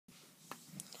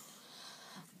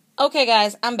Okay,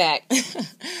 guys, I'm back.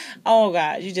 Oh,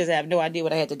 God, you just have no idea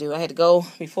what I had to do. I had to go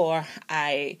before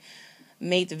I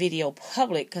made the video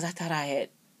public because I thought I had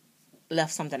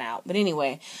left something out. But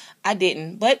anyway, I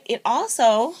didn't. But it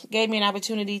also gave me an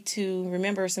opportunity to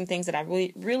remember some things that I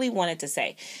really, really wanted to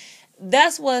say.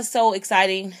 That's what's so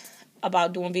exciting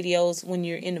about doing videos when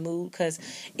you're in the mood, because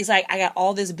it's like I got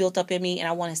all this built up in me and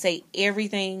I want to say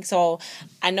everything. So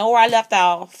I know where I left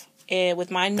off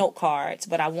with my note cards,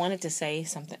 but I wanted to say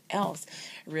something else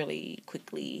really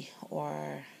quickly,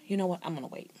 or you know what, I'm gonna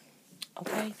wait.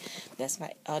 Okay, that's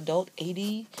my adult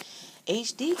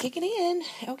ADHD kicking in.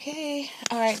 Okay,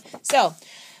 all right, so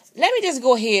let me just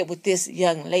go ahead with this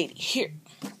young lady here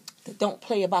that don't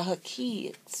play about her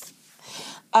kids.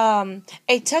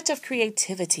 A touch of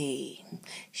creativity.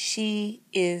 She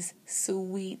is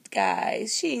sweet,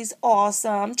 guys. She's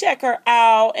awesome. Check her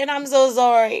out. And I'm so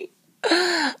sorry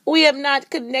we have not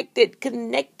connected,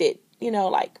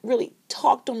 like really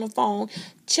talked on the phone.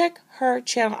 Check her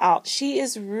channel out. She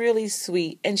is really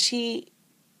sweet, and she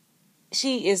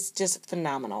is just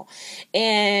phenomenal.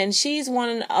 And she's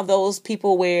one of those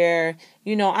people where,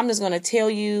 I'm just going to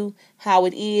tell you how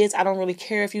it is. I don't really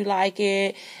care if you like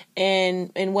it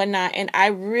and whatnot. And I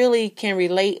really can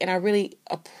relate, and I really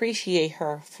appreciate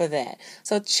her for that.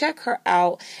 So check her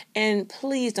out, and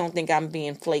please don't think I'm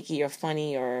being flaky or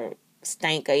funny or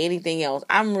stank or anything else.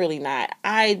 I'm really not.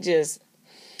 I just,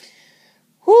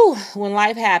 when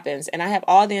life happens and I have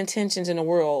all the intentions in the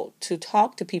world to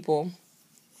talk to people,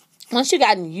 once you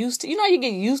gotten used to, you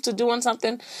get used to doing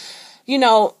something,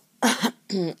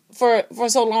 for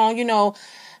so long,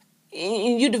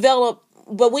 you develop,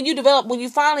 but when you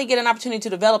finally get an opportunity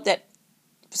to develop that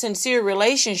sincere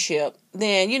relationship,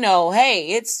 then,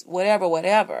 hey, it's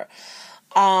whatever.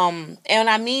 And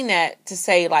I mean that to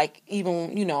say, like,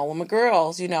 even, when my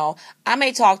girls, I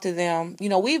may talk to them,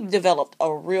 we've developed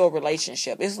a real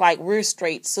relationship. It's like we're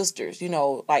straight sisters,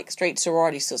 like straight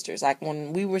sorority sisters. Like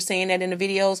when we were saying that in the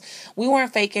videos, we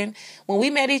weren't faking. When we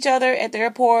met each other at the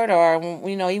airport, or,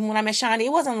 even when I met Shani,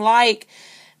 it wasn't like,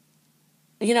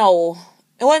 it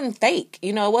wasn't fake.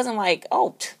 It wasn't like,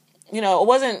 it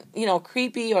wasn't,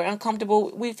 creepy or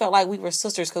uncomfortable. We felt like we were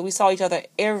sisters because we saw each other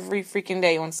every freaking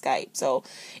day on Skype. So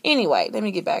anyway, let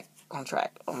me get back on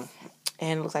track. And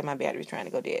it looks like my battery's trying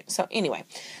to go dead. So anyway,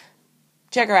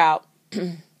 check her out.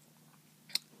 Check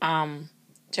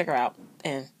her out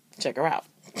and check her out.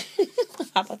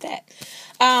 How about that?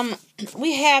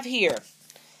 We have here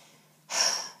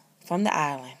from the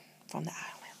island.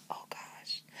 Oh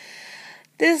gosh.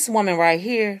 This woman right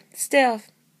here, Steph.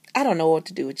 I don't know what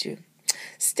to do with you.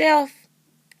 Steph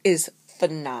is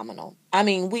phenomenal. I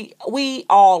mean, we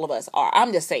all of us are.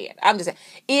 I'm just saying.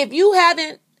 If you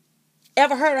haven't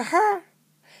ever heard of her,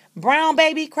 Brown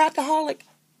Baby Crapaholic,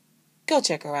 go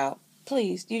check her out.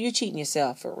 Please. You're cheating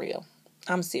yourself for real.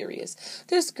 I'm serious.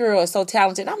 This girl is so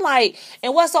talented. I'm like,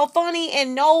 and what's so funny,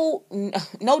 and no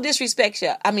disrespect,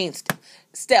 Steph.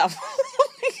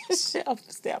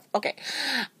 Steph. Okay.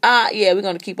 Yeah, we're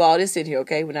going to keep all this in here,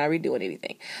 okay? We're not redoing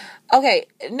anything. Okay,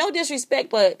 no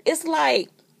disrespect, but it's like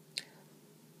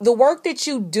the work that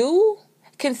you do,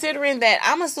 considering that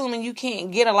I'm assuming you can't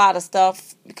get a lot of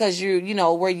stuff because you're,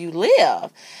 where you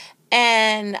live.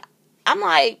 And I'm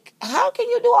like, how can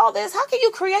you do all this? How can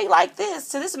you create like this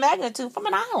to this magnitude from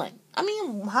an island? I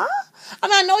mean, huh?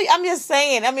 I know, I'm just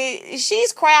saying.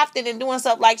 She's crafting and doing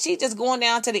stuff like she's just going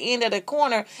down to the end of the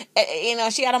corner.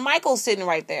 She had a Michael sitting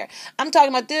right there. I'm talking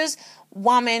about this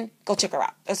woman. Go check her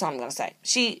out. That's all I'm going to say.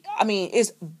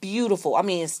 It's beautiful.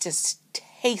 It's just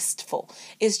tasteful.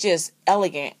 It's just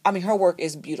elegant. Her work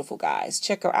is beautiful, guys.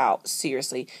 Check her out.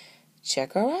 Seriously.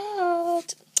 Check her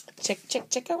out.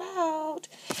 Check her out.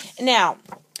 Now,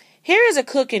 here is a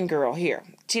cooking girl here.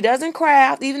 She doesn't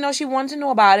craft, even though she wanted to know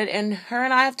about it. And her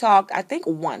and I have talked, I think,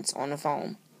 once on the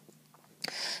phone.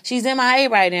 She's MIA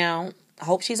right now. I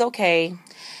hope she's okay.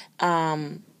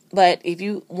 But if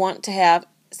you want to have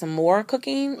some more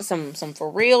cooking, some for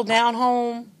real down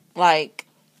home, like,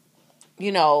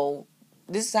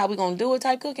 this is how we're going to do it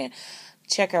type cooking,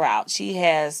 check her out. She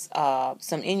has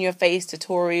some in-your-face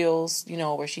tutorials,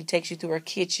 where she takes you through her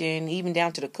kitchen, even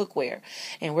down to the cookware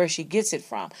and where she gets it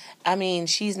from.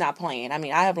 She's not playing.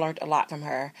 I have learned a lot from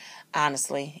her,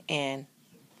 honestly. And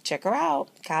check her out.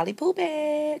 Kylie Boo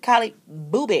Bear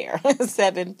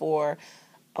 704.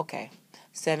 I'm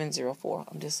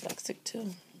dyslexic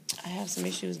too. I have some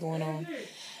issues going on.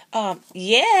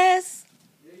 Yes.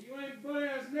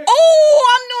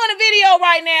 Oh, I'm doing a video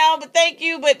right now, but thank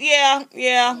you. But yeah,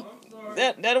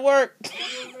 that'll work.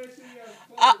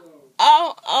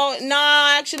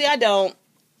 No, actually I don't.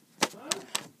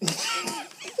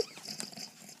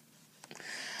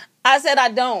 I said I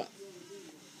don't.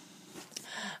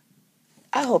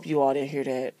 I hope you all didn't hear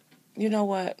that. You know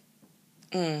what?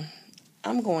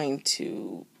 I'm going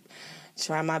to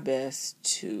try my best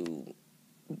to...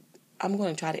 I'm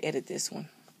going to try to edit this one.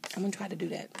 I'm going to try to do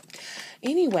that.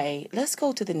 Anyway, let's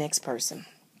go to the next person.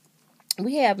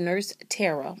 We have Nurse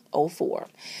Tara 04.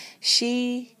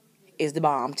 She is the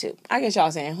bomb too. I guess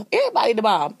y'all saying, everybody the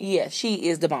bomb. Yeah, she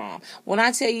is the bomb. When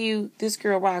I tell you this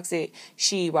girl rocks it,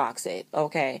 she rocks it.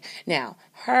 Okay. Now,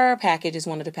 her package is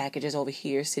one of the packages over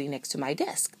here sitting next to my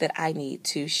desk that I need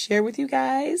to share with you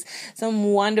guys. Some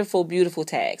wonderful, beautiful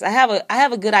tags. I have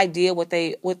a good idea what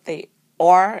they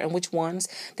are and which ones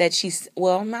that she's,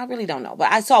 well, I really don't know,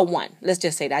 but I saw one. Let's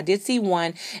just say that I did see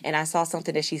one, and I saw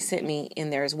something that she sent me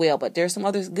in there as well, but there's some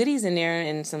other goodies in there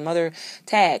and some other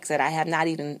tags that I have not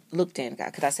even looked in,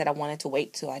 because I said I wanted to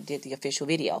wait till I did the official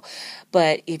video.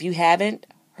 But if you haven't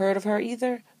heard of her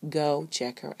either, go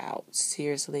check her out.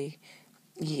 Seriously.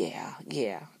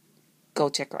 Yeah. Go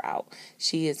check her out.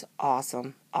 She is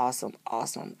awesome. I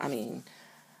mean,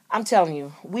 I'm telling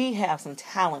you, we have some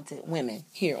talented women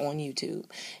here on YouTube.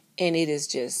 And it is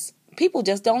just, people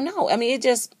just don't know. I mean,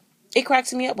 it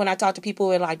cracks me up when I talk to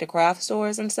people at like the craft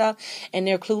stores and stuff, and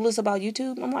they're clueless about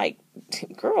YouTube. I'm like,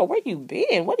 girl, where you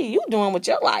been? What are you doing with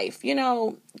your life? You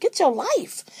know, get your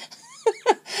life.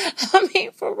 I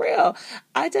mean, for real.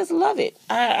 I just love it.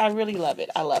 I really love it.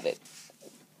 I love it.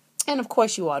 And of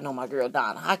course, you all know my girl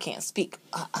Donna. I can't speak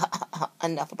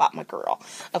enough about my girl.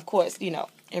 Of course, you know,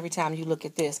 every time you look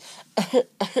at this,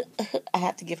 I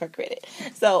have to give her credit.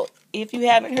 So if you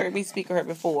haven't heard me speak of her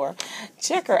before,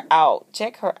 check her out.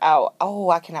 Oh,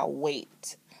 I cannot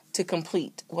wait to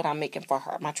complete what I'm making for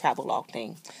her, my travel log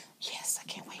thing. Yes, I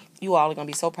can't wait. You all are going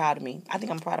to be so proud of me. I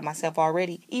think I'm proud of myself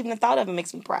already. Even the thought of it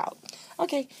makes me proud.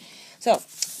 Okay, so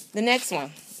the next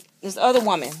one. This other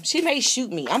woman, she may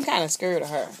shoot me. I'm kind of scared of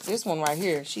her. This one right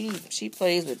here, she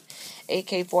plays with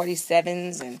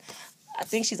AK-47s, and I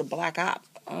think she's a black op.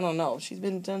 I don't know. She's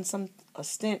been done a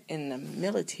stint in the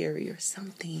military or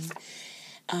something.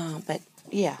 But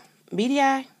yeah,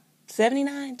 BDI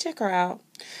 79. Check her out,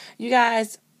 you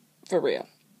guys, for real.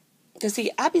 Cause see,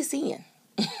 I be seeing.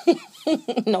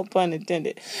 No pun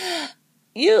intended.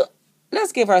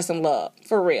 Let's give her some love,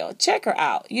 for real. Check her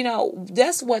out. You know,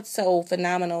 that's what's so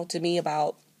phenomenal to me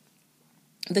about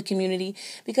the community,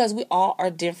 because we all are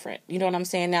different. You know what I'm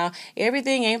saying? Now,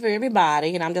 everything ain't for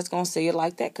everybody, and I'm just going to say it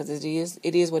like that, because it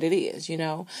is what it is, you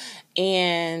know?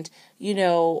 And, you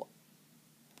know,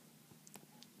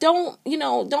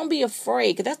 don't be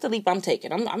afraid, because that's the leap I'm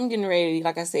taking. I'm getting ready,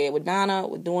 like I said, with Donna,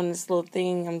 with doing this little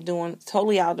thing I'm doing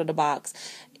totally out of the box.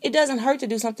 It doesn't hurt to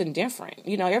do something different.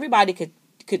 You know, everybody could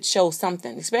show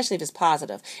something, especially if it's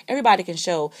positive. Everybody can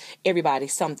show everybody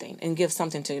something and give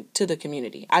something to the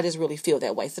community. I just really feel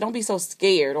that way. So don't be so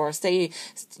scared, or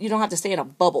you don't have to stay in a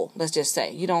bubble, let's just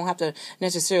say. You don't have to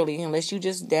necessarily, unless you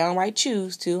just downright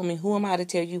choose to. I mean, who am I to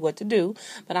tell you what to do?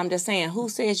 But I'm just saying, who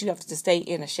says you have to stay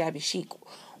in a shabby chic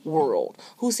world?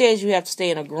 Who says you have to stay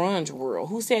in a grunge world?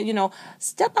 Who said,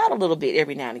 step out a little bit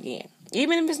every now and again.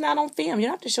 Even if it's not on film, you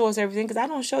don't have to show us everything, because I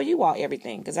don't show you all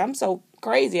everything, because I'm so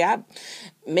crazy. I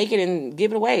make it and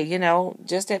give it away,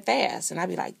 just that fast. And I'd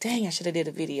be like, dang, I should have did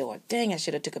a video, or dang, I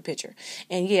should have took a picture.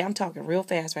 And yeah, I'm talking real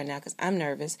fast right now because I'm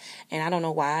nervous, and I don't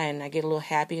know why, and I get a little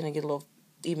happy, and I get a little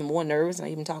even more nervous, and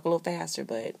I even talk a little faster,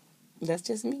 but that's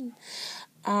just me.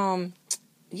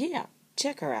 Yeah,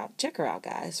 check her out. Check her out,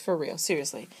 guys, for real,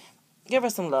 seriously. Give her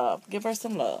some love. Give her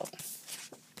some love.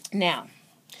 Now,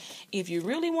 if you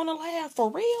really want to laugh for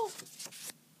real,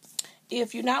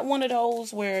 if you're not one of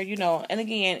those where, and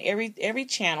again, every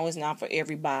channel is not for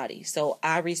everybody. So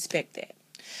I respect that.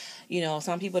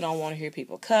 Some people don't want to hear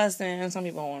people cussing. Some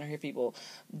people don't want to hear people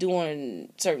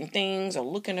doing certain things or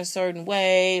looking a certain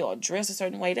way or dress a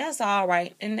certain way. That's all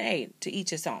right. And hey, to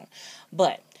each his own.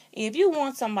 But if you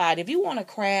want to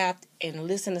craft and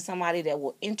listen to somebody that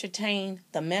will entertain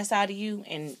the mess out of you,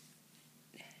 and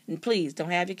please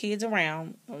don't have your kids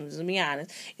around. Let's be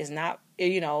honest. It's not,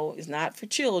 it's not for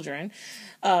children.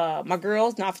 My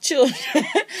girl's not for children.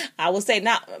 I would say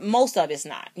not, most of it's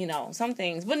not, some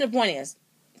things. But the point is,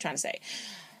 I'm trying to say,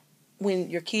 when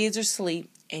your kids are asleep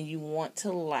and you want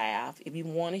to laugh, if you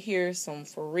want to hear some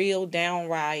for real,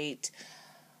 downright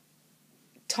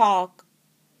talk,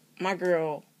 my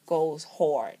girl goes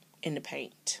hard in the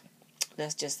paint.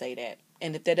 Let's just say that.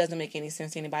 And if that doesn't make any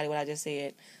sense to anybody, what I just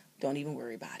said, don't even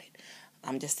worry about it.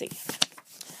 I'm just saying.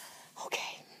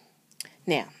 Okay.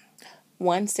 Now,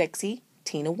 one sexy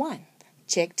Tina 1.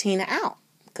 Check Tina out,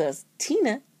 because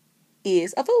Tina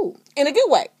is a fool in a good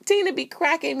way. Tina be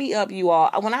cracking me up, you all.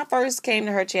 When I first came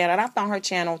to her channel, and I found her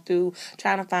channel through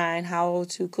trying to find how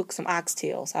to cook some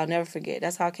oxtails. I'll never forget.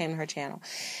 That's how I came to her channel.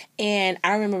 And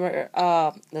I remember,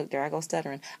 look, there I go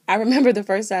stuttering. I remember the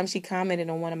first time she commented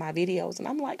on one of my videos, and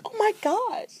I'm like, oh my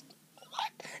gosh,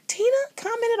 what? Tina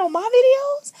commented on my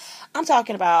videos? I'm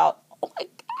talking about, oh my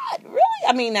God, really?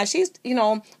 I mean, now she's,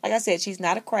 like I said, she's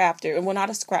not a crafter, and we're not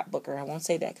a scrapbooker. I won't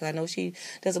say that because I know she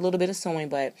does a little bit of sewing,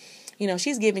 but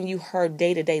she's giving you her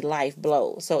day-to-day life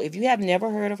blows. So if you have never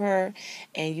heard of her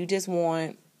and you just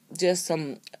want just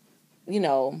some,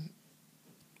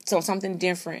 something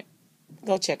different,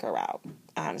 go check her out,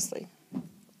 honestly.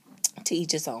 To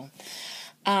each his own.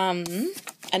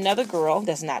 Another girl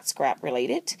that's not scrap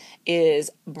related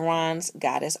is Bronze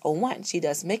Goddess 01. She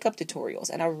does makeup tutorials,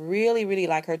 and I really, really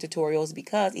like her tutorials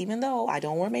because even though I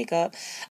don't wear makeup,